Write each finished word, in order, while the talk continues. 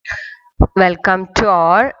Welcome to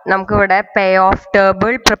all. നമുക്കിവിടെ പേ of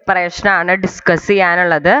table preparation ആണ് discuss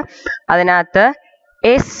ചെയ്യാനുള്ളത്. അതിനകത്ത്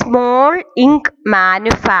A small ink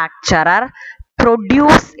manufacturer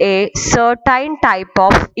produce a certain type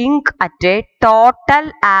of ink at a total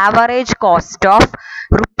average cost of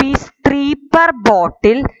 ₹3 per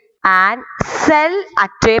bottle and sell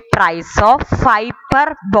at a price of 5 per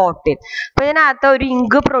bottle. അപ്പോൾ ഇതിനകത്ത് ഒരു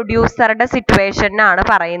ink പ്രൊഡ്യൂസറുടെ situation ആണ്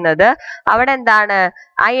പറയുന്നത്. അവിടെ എന്താണ്,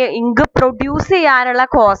 ആ ഇങ്ക് പ്രൊഡ്യൂസ് ചെയ്യാനുള്ള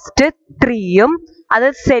കോസ്റ്റ് 3ഉം അത്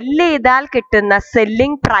സെല്ല് ചെയ്താൽ കിട്ടുന്ന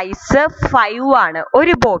സെല്ലിംഗ് പ്രൈസ് 5 ആണ്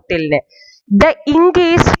ഒരു ബോട്ടിലിന്. The ink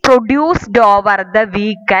is produced over the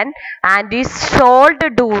weekend and is sold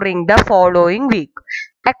during the following week.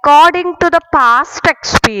 According to the past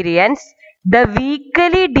experience, the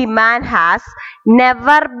weekly demand has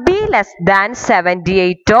never been less than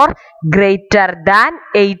 78 or greater than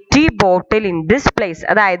 80 bottle in this place.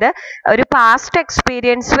 അതായത് ഒരു past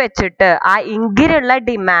experience വെച്ചിട്ട് ആ ഇങ്കിനുള്ള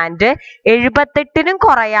demand 78നും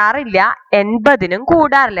കുറയാറില്ല, 80നും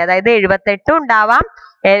കൂടാറില്ല. അതായത് 78 ഉണ്ടാവാം,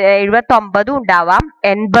 79 ഉണ്ടാവാം,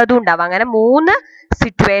 80 ഉണ്ടാവാം. അങ്ങനെ 3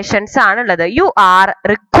 situations ആണുള്ളത്. You are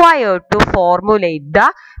required to formulate the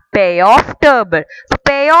pay of table.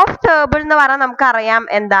 Pay of table എന്ന് പറഞ്ഞാൽ നമുക്കറിയാം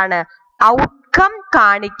എന്താണ്, ഔട്ട്കം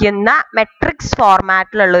കാണിക്കുന്ന മെട്രിക്സ്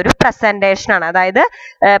ഫോർമാറ്റിലുള്ള ഒരു പ്രസന്റേഷൻ ആണ്. അതായത്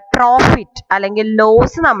പ്രോഫിറ്റ് അല്ലെങ്കിൽ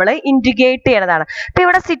ലോസ് നമ്മൾ ഇൻഡിക്കേറ്റ് ചെയ്യണതാണ്. അപ്പൊ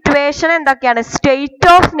ഇവിടെ സിറ്റുവേഷൻ എന്തൊക്കെയാണ്? സ്റ്റേറ്റ്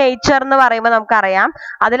ഓഫ് നേച്ചർ എന്ന് പറയുമ്പോൾ നമുക്കറിയാം,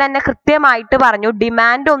 അതിൽ തന്നെ കൃത്യമായിട്ട് പറഞ്ഞു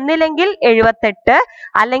ഡിമാൻഡ് ഒന്നില്ലെങ്കിൽ 78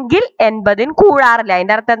 അല്ലെങ്കിൽ 80ന് കൂടാറില്ല.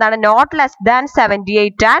 അതിന്റെ അർത്ഥം എന്താണ്? Not less than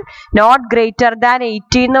 78 and not greater than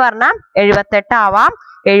 80 എന്ന് പറഞ്ഞാൽ 78 ആവാം,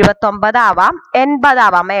 79 ആവാം, 80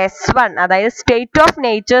 ആവാം. S1 അതായത് സ്റ്റേറ്റ് ഓഫ്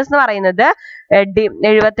നേച്ചേഴ്സ് എന്ന് പറയുന്നത്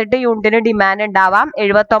 78 യൂണിറ്റിന് ഡിമാൻഡ് ഉണ്ടാവാം,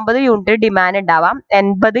 79 യൂണിറ്റിന് ഡിമാൻഡ് ഉണ്ടാവാം,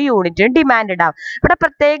 80 യൂണിറ്റിന് ഡിമാൻഡ് ഉണ്ടാവാം. ഇവിടെ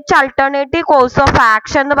പ്രത്യേകിച്ച് അൾട്ടർനേറ്റീവ് കോഴ്സ് ഓഫ്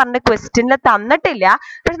ആക്ഷൻ എന്ന് പറഞ്ഞ ക്വസ്റ്റ്യനിൽ തന്നിട്ടില്ല.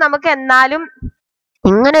 പക്ഷെ നമുക്ക് എന്നാലും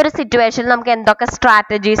ഇങ്ങനെ ഒരു സിറ്റുവേഷനിൽ നമുക്ക് എന്തൊക്കെ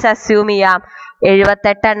സ്ട്രാറ്റജീസ് അസ്യൂം ചെയ്യാം?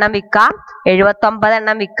 78 എണ്ണം വിൽക്കാം, 79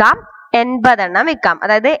 എണ്ണം വിൽക്കാം, 80 എണ്ണം വിൽക്കാം.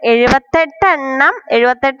 അതായത്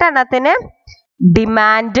 78 എണ്ണത്തിന്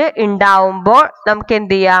ഡിമാൻഡ് ഉണ്ടാവുമ്പോൾ നമുക്ക്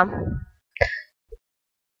എന്ത് ചെയ്യാം?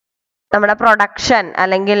 നമ്മുടെ പ്രൊഡക്ഷൻ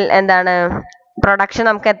അല്ലെങ്കിൽ എന്താണ് പ്രൊഡക്ഷൻ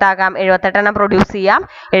നമുക്ക് എത്താക്കാം, 78 എണ്ണം പ്രൊഡ്യൂസ് ചെയ്യാം,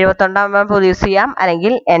 71 എണ്ണം പ്രൊഡ്യൂസ് ചെയ്യാം,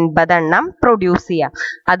 അല്ലെങ്കിൽ 80 എണ്ണം പ്രൊഡ്യൂസ് ചെയ്യാം.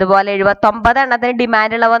 അതുപോലെ 79 എണ്ണത്തിന്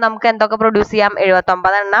ഡിമാൻഡ് ഉള്ളപ്പോൾ നമുക്ക് എന്തൊക്കെ പ്രൊഡ്യൂസ് ചെയ്യാം?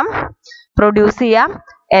 79 എണ്ണം പ്രൊഡ്യൂസ് ചെയ്യാം,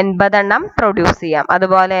 80 എണ്ണം പ്രൊഡ്യൂസ് ചെയ്യാം.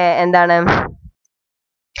 അതുപോലെ എന്താണ്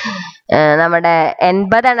നമ്മുടെ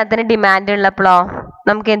 80 എണ്ണത്തിന് ഡിമാൻഡ് ഉള്ളപ്പോഴോ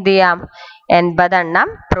നമുക്ക് എന്ത് ചെയ്യാം? 80 എണ്ണം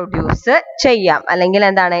പ്രൊഡ്യൂസ് ചെയ്യാം. അല്ലെങ്കിൽ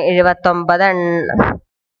എന്താണ് 79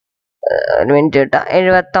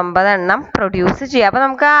 എണ്ണം പ്രൊഡ്യൂസ് ചെയ്യാം. അപ്പൊ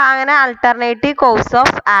നമുക്ക് അങ്ങനെ അൾട്ടർനേറ്റീവ് കോഴ്സ്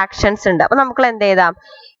ഓഫ് ആക്ഷൻസ് ഉണ്ട്. അപ്പൊ നമുക്ക് എന്ത് ചെയ്താം?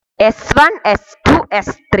 S1, S2,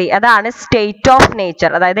 S3 അതാണ് സ്റ്റേറ്റ് ഓഫ് നേച്ചർ.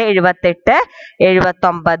 അതായത് 78,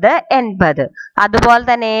 79, 80. അതുപോലെ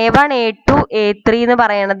തന്നെ A1, A2, A3 എന്ന്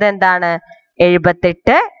പറയുന്നത് എന്താണ്?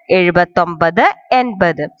 78, 79,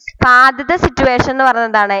 80. അപ്പൊ ആദ്യത്തെ സിറ്റുവേഷൻ എന്ന് പറയുന്നത്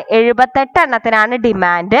എന്താണ്? 78 എണ്ണത്തിനാണ്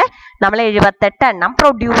ഡിമാൻഡ്, നമ്മൾ 78 എണ്ണം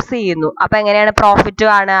പ്രൊഡ്യൂസ് ചെയ്യുന്നു. അപ്പൊ എങ്ങനെയാണ് പ്രോഫിറ്റ്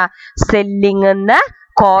കാണുക? സെല്ലിംഗ്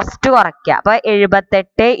കോസ്റ്റ് കുറയ്ക്കുക. അപ്പൊ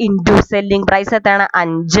 78 ഇൻറ്റു സെല്ലിംഗ് പ്രൈസ് എത്രയാണ്?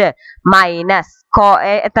 5 മൈനസ്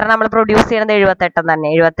എത്ര നമ്മൾ പ്രൊഡ്യൂസ് ചെയ്യണത്? 78 തന്നെ.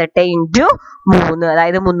 78 ഇൻറ്റു 3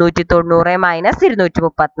 അതായത് 390 മൈനസ്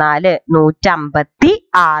 234,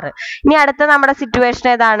 156. ഇനി അടുത്ത നമ്മുടെ സിറ്റുവേഷൻ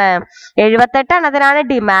ഏതാണ്? 78 എണ്ണത്തിനാണ്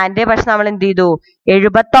ഡിമാൻഡ്, പക്ഷെ നമ്മൾ എന്ത് ചെയ്തു?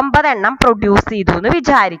 79 എണ്ണം പ്രൊഡ്യൂസ് ചെയ്തു എന്ന്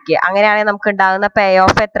വിചാരിക്കുക. അങ്ങനെയാണെങ്കിൽ നമുക്ക് ഉണ്ടാകുന്ന പേ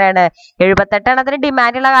ഓഫ് എത്രയാണ്? 78 എണ്ണത്തിന്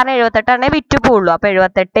ഡിമാൻഡ് ഉള്ള കാരണം 78 എണ്ണേ വിറ്റ് പോവുള്ളൂ. അപ്പൊ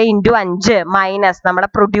 78 ഇൻറ്റു 5 മൈനസ് നമ്മളെ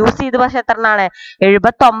പ്രൊഡ്യൂസ് ചെയ്ത് പക്ഷെ എത്ര എണ്ണാണ്?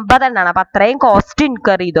 79 എണ്ണാണ്. അപ്പൊ അത്രയും കോസ്റ്റ്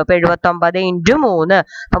ഇൻകർ ചെയ്തു. അപ്പൊ 79 ഇൻറ്റു 3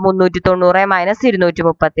 അപ്പൊ 390 മൈനസ്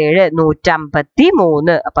 237,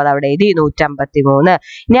 153. അപ്പൊ അതവിടെ എഴുതി 153.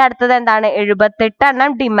 ഇനി അടുത്തത് എന്താണ്? 78 എണ്ണം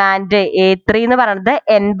ഡിമാൻഡ്, A3 എന്ന് പറയുന്നത്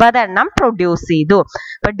 80 എണ്ണം പ്രൊഡ്യൂസ് ചെയ്തു.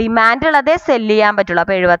 അപ്പൊ ഡിമാൻഡ് ഉള്ളതേ സെല്ല് ചെയ്യാൻ പറ്റുള്ളൂ.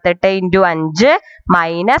 അപ്പൊ 78 ഇൻറ്റു 5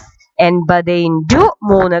 മൈനസ് 80 ഇൻറ്റു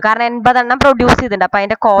 3 കാരണം 80 എണ്ണം പ്രൊഡ്യൂസ് ചെയ്തിട്ടുണ്ട്. അപ്പൊ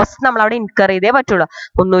അതിന്റെ കോസ്റ്റ് നമ്മൾ അവിടെ ഇൻകർ ചെയ്തേ പറ്റുള്ളൂ.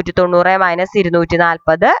 390 മൈനസ്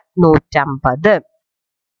 240, 150.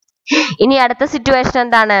 ഇനി അടുത്ത സിറ്റുവേഷൻ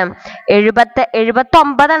എന്താണ്?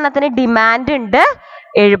 79 എണ്ണത്തിന് ഡിമാൻഡ് ഉണ്ട്,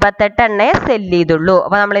 78 എണ്ണേ സെല്ല് ചെയ്തുള്ളൂ.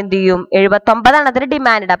 അപ്പൊ നമ്മൾ എന്ത് ചെയ്യും? 79 എണ്ണത്തിന്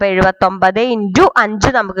ഡിമാൻഡ് ഉണ്ട്. അപ്പൊ 79 ഇൻറ്റു 5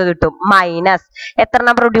 നമുക്ക് കിട്ടും മൈനസ് എത്ര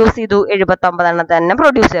എണ്ണം പ്രൊഡ്യൂസ് ചെയ്തു? 79 എണ്ണം തന്നെ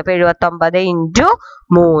പ്രൊഡ്യൂസ് ചെയ്തു. അപ്പൊ 79 ഇൻറ്റു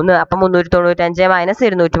 3 അപ്പൊ 395 മൈനസ്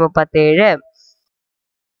 237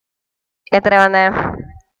 എത്ര വന്നേ?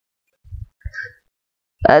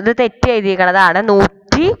 ഇത് തെറ്റി എഴുതിയിരിക്കണതാണ്.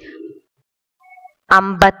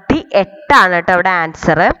 158 ആണ് കേട്ടോ ഇവിടെ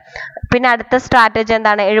ആൻസർ. പിന്നെ അടുത്ത സ്ട്രാറ്റജി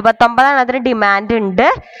എന്താണ്? 79 എണ്ണത്തിന് ഡിമാൻഡ് ഉണ്ട്,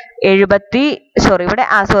 ഇവിടെ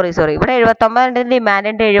 79 എണ്ണത്തിന് ഡിമാൻഡ്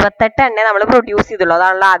ഉണ്ട്, 78 എണ്ണ നമ്മൾ പ്രൊഡ്യൂസ് ചെയ്തുള്ളൂ.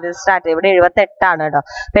 അതാണല്ലോ ആദ്യ സ്ട്രാറ്റജി. ഇവിടെ 78 ആണ് കേട്ടോ.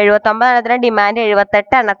 അപ്പൊ 79 എണ്ണത്തിന് ഡിമാൻഡ്,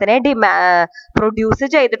 78 എണ്ണത്തിനെ പ്രൊഡ്യൂസ്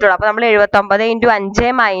ചെയ്തിട്ടുള്ളൂ. അപ്പൊ നമ്മൾ 79 ×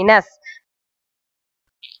 5 മൈനസ്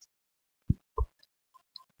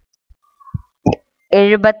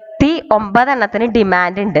 79 എണ്ണത്തിന്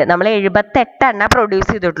ഡിമാൻഡ് ഉണ്ട്, നമ്മൾ 78 എണ്ണ പ്രൊഡ്യൂസ്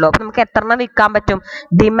ചെയ്തിട്ടുള്ളൂ. അപ്പൊ നമുക്ക് എത്ര എണ്ണം വിൽക്കാൻ പറ്റും?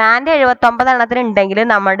 ഡിമാൻഡ് 79 എണ്ണത്തിന് ഉണ്ടെങ്കിൽ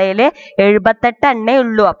നമ്മുടെ 78 എണ്ണേ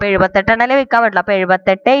ഉള്ളൂ. അപ്പൊ 78 എണ്ണല്ലേ വിൽക്കാൻ പറ്റുള്ളൂ. അപ്പൊ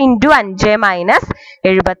 78 × 5 മൈനസ്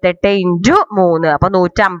 78 × 3, അപ്പൊ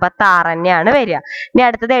 156 തന്നെയാണ് വരിക. ഇനി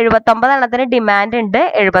അടുത്തത് 79 എണ്ണത്തിന് ഡിമാൻഡ് ഉണ്ട്,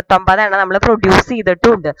 79 എണ്ണം നമ്മൾ പ്രൊഡ്യൂസ്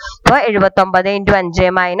ചെയ്തിട്ടുണ്ട്. അപ്പൊ 79 ×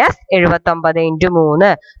 5 മൈനസ് 79 ×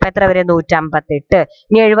 3, അപ്പൊ എത്ര വരെ? 158.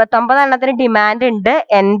 ഇനി 79 എണ്ണത്തിന് ഡിമാൻഡ് ഉണ്ട്,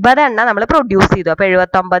 80 എണ്ണം നമ്മൾ പ്രൊഡ്യൂസ് ചെയ്തു. അപ്പൊ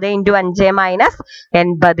 79 × 5 മൈനസ്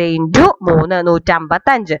 80 × 3,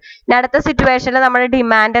 155. ഇനി അടുത്ത സിറ്റുവേഷനിൽ നമ്മുടെ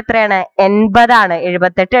ഡിമാൻഡ് എത്രയാണ്? 80 ആണ്.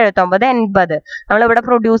 78, 79, 80. നമ്മൾ ഇവിടെ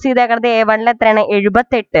പ്രൊഡ്യൂസ് ചെയ്തേക്കുന്നത് A1 എത്രയാണ്?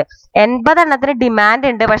 78. 80 എണ്ണത്തിന് ഡിമാൻഡ്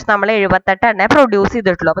ഉണ്ട്, പക്ഷെ നമ്മൾ 78 എണ്ണ പ്രൊഡ്യൂസ്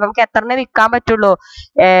ചെയ്തിട്ടുള്ളൂ. അപ്പൊ നമുക്ക് എത്ര എണ്ണം വിൽക്കാൻ പറ്റുള്ളൂ?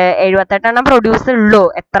 78 എണ്ണം പ്രൊഡ്യൂസ് ഉള്ളൂ.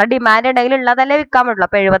 എത്ര ഡിമാൻഡ് ഉണ്ടെങ്കിൽ ഉള്ളതല്ലേ വിൽക്കാൻ പറ്റുള്ളൂ.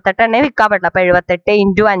 അപ്പൊ 78 എണ്ണേ വിൽക്കാൻ പറ്റുള്ളൂ. അപ്പൊ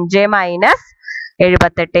 78 × 5 മൈനസ്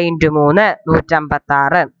 78 × 3,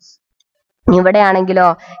 156. ഇവിടെയാണെങ്കിലോ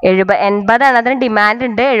 80 എണ്ണത്തിന് ഡിമാൻഡ്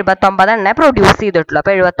ഉണ്ട്, 79 എണ്ണ പ്രൊഡ്യൂസ് ചെയ്തിട്ടുള്ളൂ.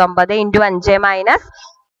 അപ്പൊ 79 × 5 മൈനസ്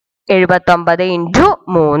 79 ×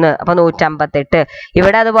 3, അപ്പൊ 158.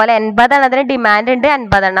 ഇവിടെ അതുപോലെ 80 എണ്ണത്തിന് ഡിമാൻഡ് ഉണ്ട്,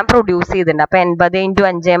 80 എണ്ണം പ്രൊഡ്യൂസ് ചെയ്തിട്ടുണ്ട്. അപ്പൊ 80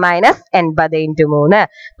 × 5 മൈനസ് 80 × 3,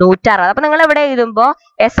 160. അപ്പൊ നിങ്ങൾ ഇവിടെ എഴുതുമ്പോ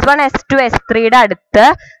S1, S2, S3യുടെ അടുത്ത്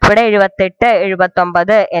ഇവിടെ 78,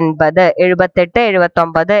 79, 80, 78,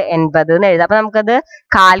 79, 80 എന്ന് എഴുതാം. അപ്പൊ നമുക്കത്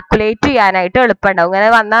കാൽക്കുലേറ്റ് ചെയ്യാനായിട്ട് എളുപ്പമുണ്ടാവും. ഇങ്ങനെ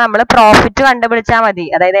വന്നാൽ നമ്മൾ പ്രോഫിറ്റ് കണ്ടുപിടിച്ചാൽ മതി.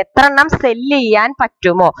 അതായത് എത്ര എണ്ണം സെല്ല് ചെയ്യാൻ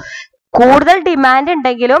പറ്റുമോ. കൂടുതൽ ഡിമാൻഡ്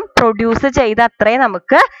ഉണ്ടെങ്കിലും പ്രൊഡ്യൂസ് ചെയ്ത അത്രയും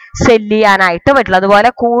നമുക്ക് സെല്ല് ചെയ്യാനായിട്ട് പറ്റുള്ളൂ. അതുപോലെ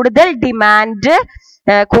കൂടുതൽ ഡിമാൻഡ്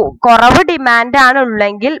കുറവ് ഡിമാൻഡ് ആണ്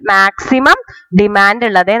ഉള്ളെങ്കിൽ മാക്സിമം ഡിമാൻഡ്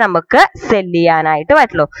ഉള്ളതേ നമുക്ക് സെല്ല് ചെയ്യാനായിട്ട്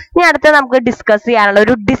പറ്റുള്ളൂ. ഇനി അടുത്ത് നമുക്ക് ഡിസ്കസ് ചെയ്യാനുള്ള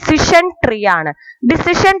ഒരു ഡിസിഷൻ ട്രീ ആണ്.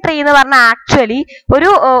 ഡിസിഷൻ ട്രീ എന്ന് പറഞ്ഞാൽ ആക്ച്വലി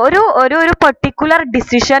ഒരു പെർട്ടിക്കുലർ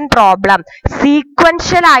ഡിസിഷൻ പ്രോബ്ലം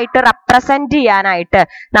സീക്വൻഷ്യൽ ആയിട്ട് റെപ്രസെന്റ് ചെയ്യാനായിട്ട്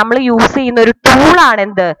നമ്മൾ യൂസ് ചെയ്യുന്ന ഒരു ടൂൾ ആണ്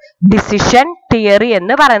എന്ത്? ഡിസിഷൻ തിയറി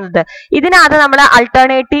എന്ന് പറയുന്നത്. ഇതിനകത്ത് നമ്മൾ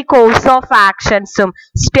alternative course of ആക്ഷൻസും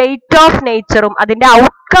state of നേച്ചറും അതിന്റെ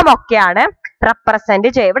ഔട്ട്കം ഒക്കെയാണ് റെപ്രസെന്റ്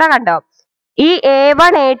ചെയ്യുക. ഇവിടെ കണ്ടോ, ഈ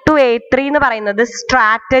A1, A2, A3 എന്ന് പറയുന്നത്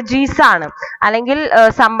സ്ട്രാറ്റജീസ് ആണ്, അല്ലെങ്കിൽ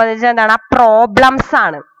സംബന്ധിച്ച എന്താണ്? പ്രോബ്ലംസ്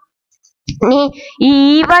ആണ്. ഇനി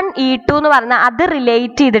E1, E2 എന്ന് പറഞ്ഞാൽ അത്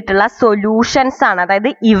റിലേറ്റ് ചെയ്തിട്ടുള്ള സൊല്യൂഷൻസ് ആണ്,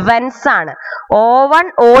 അതായത് ഇവന്റ്സ് ആണ്. O1,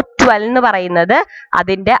 O12 എന്ന് പറയുന്നത്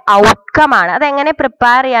അതിന്റെ ഔട്ട്കം ആണ്. അതെങ്ങനെ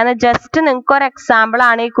പ്രിപ്പയർ ചെയ്യാന്ന് ജസ്റ്റ് നിങ്ങൾക്ക് ഒരു എക്സാമ്പിൾ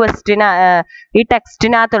ആണ് ഈ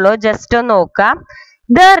ടെക്സ്റ്റിനകത്തുള്ളൂ. ജസ്റ്റ് ഒന്ന് നോക്കാം.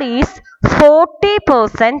 There is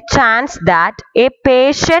 40% chance that a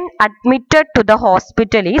patient admitted to the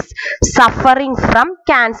hospital is suffering from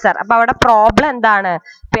cancer. അപ്പൊ അവിടെ പ്രോബ്ലം എന്താണ്?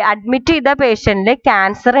 അഡ്മിറ്റ് ചെയ്ത പേഷ്യന്റിന്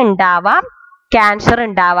ക്യാൻസർ ഉണ്ടാവാം, ക്യാൻസർ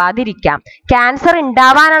ഉണ്ടാവാതിരിക്കാം. ക്യാൻസർ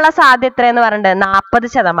ഉണ്ടാവാനുള്ള സാധ്യത എത്രയെന്ന് പറഞ്ഞിട്ട്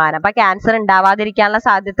 40%. അപ്പൊ ക്യാൻസർ ഉണ്ടാവാതിരിക്കാനുള്ള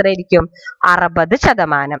സാധ്യത എത്രയായിരിക്കും?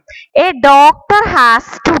 60%. A doctor has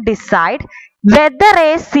to decide whether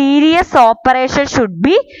a serious operation should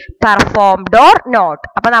be performed or not.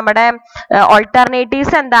 അപ്പൊ നമ്മുടെ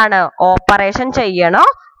ഓൾട്ടർനേറ്റീവ്സ് എന്താണ്? ഓപ്പറേഷൻ ചെയ്യണോ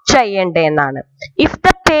ചെയ്യണ്ടേ എന്നാണ്. If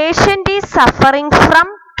the patient is suffering from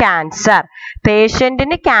cancer,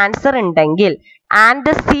 പേഷ്യന്റിന് cancer ഉണ്ടെങ്കിൽ and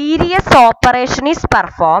the serious operation is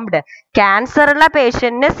performed, cancer ഉള്ള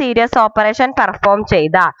പേഷ്യന്റിന് serious operation perform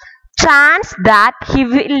ചെയ്ത chance that he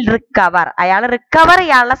will recover, അയാൾ റിക്കവർ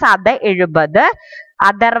ചെയ്യാനുള്ള സാധ്യത 70.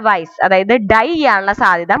 അതർവൈസ് അതായത് ഡൈ ചെയ്യാനുള്ള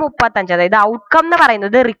സാധ്യത 35. അതായത് ഔട്ട്കം എന്ന്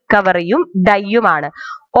പറയുന്നത് റിക്കവറിയും ഡൈയുമാണ്.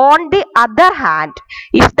 On the other hand,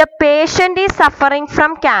 if the patient is suffering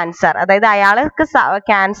from cancer, അതായത് അയാൾക്ക്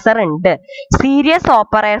ക്യാൻസർ ഉണ്ട്, സീരിയസ്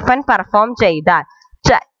ഓപ്പറേഷൻ പെർഫോം ചെയ്താൽ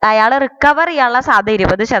അയാൾ റിക്കവർ ചെയ്യാനുള്ള സാധ്യത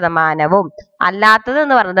 20%, അല്ലാത്തത്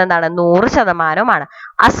എന്ന് പറയുന്നത് എന്താണ്? 100%.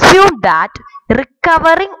 Assume that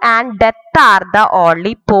recovering and death are the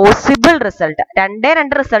only possible result. രണ്ടേ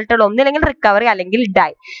റിസൾട്ടുകൾ, ഒന്നില്ലെങ്കിൽ റിക്കവറി അല്ലെങ്കിൽ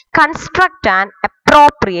dye. Construct and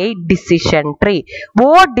appropriate decision tree.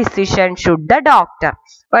 What decision should the doctor?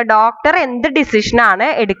 അപ്പൊ ഡോക്ടർ എന്ത് ഡിസിഷൻ ആണ്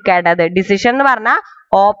എടുക്കേണ്ടത്? ഡിസിഷൻ എന്ന് പറഞ്ഞാൽ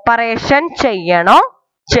ഓപ്പറേഷൻ ചെയ്യണോ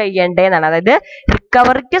ചെയ്യണ്ടേ എന്നാണ്. അതായത്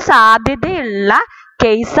റിക്കവറിക്ക് സാധ്യതയുള്ള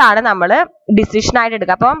കേസാണ് നമ്മൾ ഡിസിഷൻ ആയിട്ട്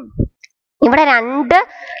എടുക്കുക. അപ്പം ഇവിടെ രണ്ട്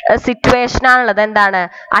സിറ്റുവേഷൻ ആണുള്ളത്. എന്താണ്?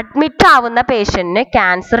 അഡ്മിറ്റ് ആവുന്ന പേഷ്യന്റിന്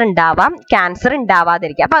ക്യാൻസർ ഉണ്ടാവാം, ക്യാൻസർ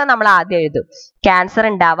ഉണ്ടാവാതിരിക്കാം. അപ്പൊ അത് നമ്മൾ ആദ്യം എഴുതും. ക്യാൻസർ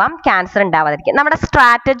ഉണ്ടാവാം, ക്യാൻസർ ഉണ്ടാവാതിരിക്കാം. നമ്മുടെ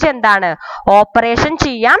സ്ട്രാറ്റജി എന്താണ്? ഓപ്പറേഷൻ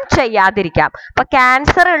ചെയ്യാം, ചെയ്യാതിരിക്കാം. അപ്പൊ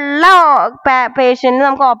ക്യാൻസർ ഉള്ള പേഷ്യന്റിന്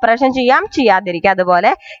നമുക്ക് ഓപ്പറേഷൻ ചെയ്യാം, ചെയ്യാതിരിക്കാം.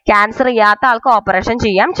 അതുപോലെ ക്യാൻസർ ചെയ്യാത്ത ആൾക്ക് ഓപ്പറേഷൻ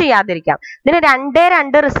ചെയ്യാം, ചെയ്യാതിരിക്കാം. ഇതിന്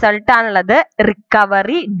രണ്ട് റിസൾട്ട് ആണുള്ളത്.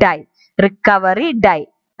 Recovery, dye. Recovery, dye.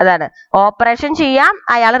 അതാണ്. ഓപ്പറേഷൻ ചെയ്യാം,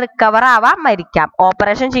 അയാൾ റിക്കവർ ആവാം, മരിക്കാം.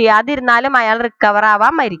 ഓപ്പറേഷൻ ചെയ്യാതിരുന്നാലും അയാൾ റിക്കവർ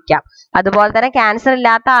ആവാം, മരിക്കാം. അതുപോലെ തന്നെ ക്യാൻസർ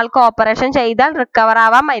ഇല്ലാത്ത ആൾക്ക് ഓപ്പറേഷൻ ചെയ്താൽ റിക്കവർ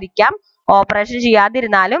ആവാം, മരിക്കാം. ഓപ്പറേഷൻ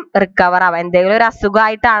ചെയ്യാതിരുന്നാലും റിക്കവർ ആവാം. എന്തെങ്കിലും ഒരു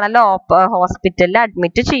അസുഖമായിട്ടാണല്ലോ ഹോസ്പിറ്റലിൽ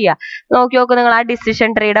അഡ്മിറ്റ് ചെയ്യുക. നോക്കി നോക്കൂ നിങ്ങൾ ആ ഡിസിഷൻ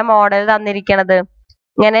ട്രീയുടെ മോഡൽ തന്നിരിക്കണത്.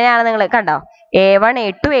 ഇങ്ങനെയാണ്. നിങ്ങൾ കണ്ടോ? A1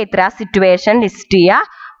 A2 A3 situation list ചെയ്യുക.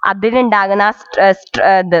 അതിനുണ്ടാകുന്ന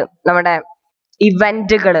നമ്മുടെ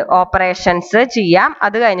ഇവന്റുകൾ, ഓപ്പറേഷൻസ് ചെയ്യാം.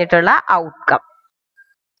 അത് കഴിഞ്ഞിട്ടുള്ള ഔട്ട്കം.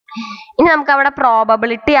 ഇനി നമുക്ക് അവിടെ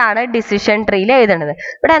പ്രോബബിലിറ്റി ആണ് ഡിസിഷൻ ട്രീയിൽ എഴുതേണ്ടത്.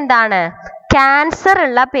 ഇവിടെ എന്താണ്? ക്യാൻസർ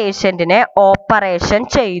ഉള്ള പേഷ്യന്റിനെ ഓപ്പറേഷൻ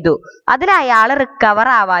ചെയ്തു. അതിൽ അയാൾ റിക്കവർ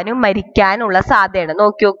ആവാനും മരിക്കാനുള്ള സാധ്യതയാണ്.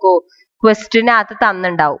 നോക്കി നോക്കൂ, ക്വസ്റ്റിനകത്ത്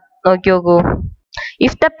തന്നിണ്ടാവും. നോക്കി നോക്കൂ.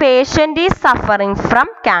 If the patient is suffering from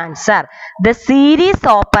cancer, the series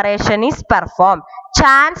operation is performed.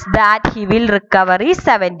 Chance that he will recover is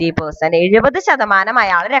 70%. 70%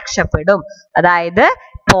 അയാൾ രക്ഷപ്പെടും. അതായത്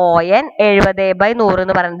 0.70/100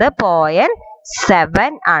 എന്ന് പറയുന്നത്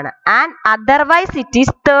 0.7 ആണ്. And otherwise it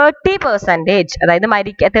is 30%. അതായത്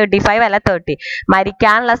 35 അല്ല 30.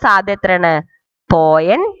 മരിക്കാനുള്ള സാധ്യത എത്രയാണ്?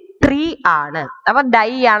 0.3 ആണ്. അപ്പൊ ഡൈ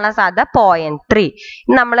ചെയ്യാനുള്ള സാധ്യത 0.3.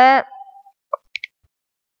 നമ്മള്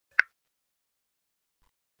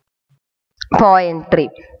 0.3.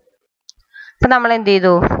 അപ്പൊ നമ്മൾ എന്ത്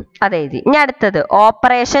ചെയ്തു? അത് എഴുതി. ഇനി അടുത്തത്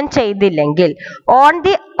ഓപ്പറേഷൻ ചെയ്തില്ലെങ്കിൽ,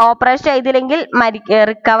 ഓപ്പറേഷൻ ചെയ്തില്ലെങ്കിൽ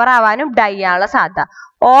റിക്കവർ ആവാനും ഡൈ ചെയ്യാനുള്ള സാധ്യത.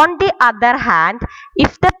 On the other hand,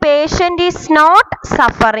 if the patient is not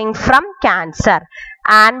suffering from cancer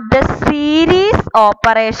and the series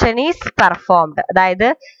operation is performed. അതായത്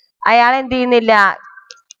അയാൾ എന്ത് ചെയ്യുന്നില്ല,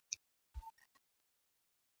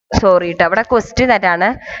 സോറി ട്ടോ, അവിടെ ക്വസ്റ്റ്യൻ തെറ്റാണ്.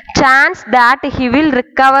 Chance that he will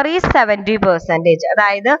recover is 70%.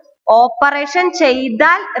 അതായത് ഓപ്പറേഷൻ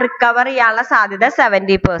ചെയ്താൽ റിക്കവർ ചെയ്യാനുള്ള സാധ്യത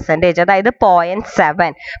 70%. അതായത്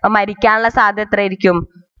 0.7. അപ്പൊ മരിക്കാനുള്ള സാധ്യത എത്രയായിരിക്കും?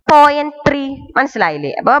 0.3.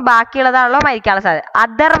 മനസ്സിലായില്ലേ? അപ്പൊ ബാക്കിയുള്ളതാണല്ലോ മരിക്കാനുള്ള സാധ്യത.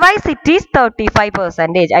 Otherwise it is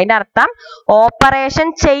 35%. അതിന്റെ അർത്ഥം ഓപ്പറേഷൻ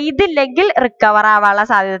ചെയ്തില്ലെങ്കിൽ റിക്കവർ ആവാനുള്ള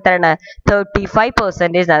സാധ്യത എത്രയാണ്?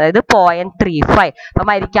 35%. അതായത് 0.35. അപ്പൊ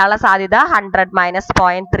മരിക്കാനുള്ള സാധ്യത 100 -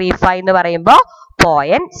 0.35 എന്ന് പറയുമ്പോൾ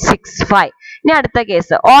 0.65. ഇനി അടുത്ത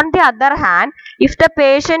case. On the other hand, if the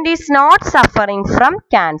patient is not suffering from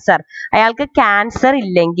cancer, അയാൾക്ക് ക്യാൻസർ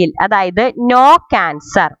ഇല്ലെങ്കിൽ, അതായത് no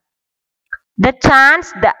cancer, the chance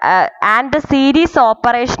and the series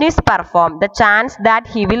operation is performed, the chance that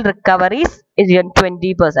he will recover is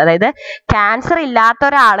 20%. അതായത് cancer ഇല്ലാത്ത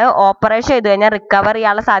ഒരാള് operation ചെയ്ത് കഴിഞ്ഞാൽ recover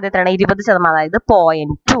ചെയ്യാനുള്ള സാധ്യത 20%. അതായത്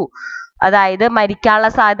 0.2. അതായത്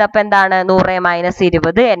മരിക്കാനുള്ള സാധ്യത അപ്പൊ എന്താണ്? 100 -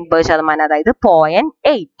 20 80%. അതായത്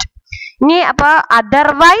 0.8. ഇനി അപ്പൊ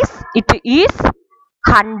otherwise it is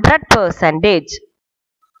 100%.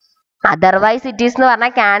 Otherwise it is എന്ന്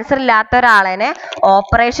പറഞ്ഞാൽ ക്യാൻസർ ഇല്ലാത്ത ഒരാളെ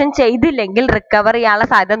ഓപ്പറേഷൻ ചെയ്തില്ലെങ്കിൽ റിക്കവർ ചെയ്യാനുള്ള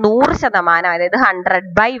സാധ്യത 100%. അതായത്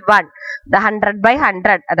 100/1.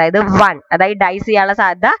 100/100 അതായത് 1. അതായത് ഡൈസ് ചെയ്യാനുള്ള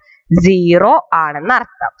സാധ്യത 0 ആണെന്ന്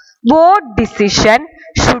അർത്ഥം. What decision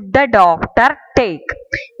should the doctor take?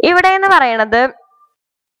 ഇവിടെ എന്ന് പറയണത്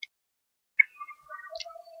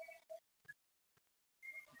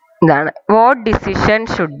ഇതാണ്. What decision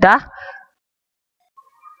should the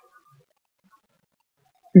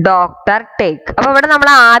doctor take. അപ്പൊ ഇവിടെ നമ്മൾ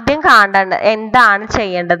ആദ്യം കാണേണ്ടത് എന്താണ്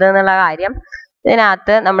ചെയ്യേണ്ടത് എന്നുള്ള കാര്യം.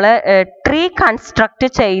 ഇതിനകത്ത് നമ്മൾ ട്രീ കൺസ്ട്രക്ട്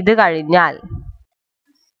ചെയ്ത് കഴിഞ്ഞാൽ,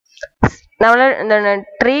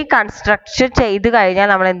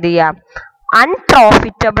 നമ്മൾ എന്ത് ചെയ്യാം?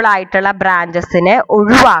 അൺപ്രോഫിറ്റബിൾ ആയിട്ടുള്ള ബ്രാഞ്ചസിനെ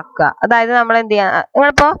ഒഴിവാക്കുക. അതായത് നമ്മൾ എന്ത് ചെയ്യാം?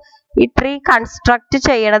 നിങ്ങളിപ്പോ ഈ ട്രീ കൺസ്ട്രക്ട്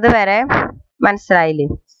ചെയ്യണത് വരെ മനസ്സിലായില്ലേ?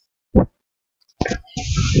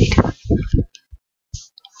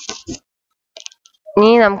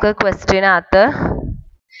 ഇനി നമുക്ക് ക്വസ്റ്റ്യനകത്ത്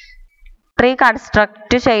ട്രീ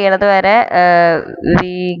കൺസ്ട്രക്ട് ചെയ്യണത് വരെ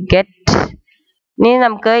വി ഗെറ്റ്. ഇനി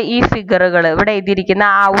നമുക്ക് ഈ ഫിഗറുകൾ ഇവിടെ എഴുതിയിരിക്കുന്ന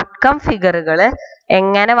ഔട്ട്കം ഫിഗറുകൾ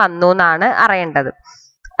എങ്ങനെ വന്നു എന്നാണ് അറിയേണ്ടത്.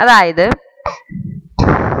 അതായത്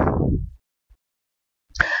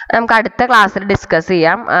നമുക്ക് അടുത്ത ക്ലാസ്സിൽ ഡിസ്കസ്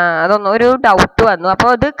ചെയ്യാം. അതൊന്നും ഒരു ഡൗട്ട് വന്നു.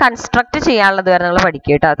 അപ്പോൾ ഇത് കൺസ്ട്രക്ട് ചെയ്യാനുള്ളത് വരെ നിങ്ങൾ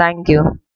പഠിക്കുക കേട്ടോ. Thank you.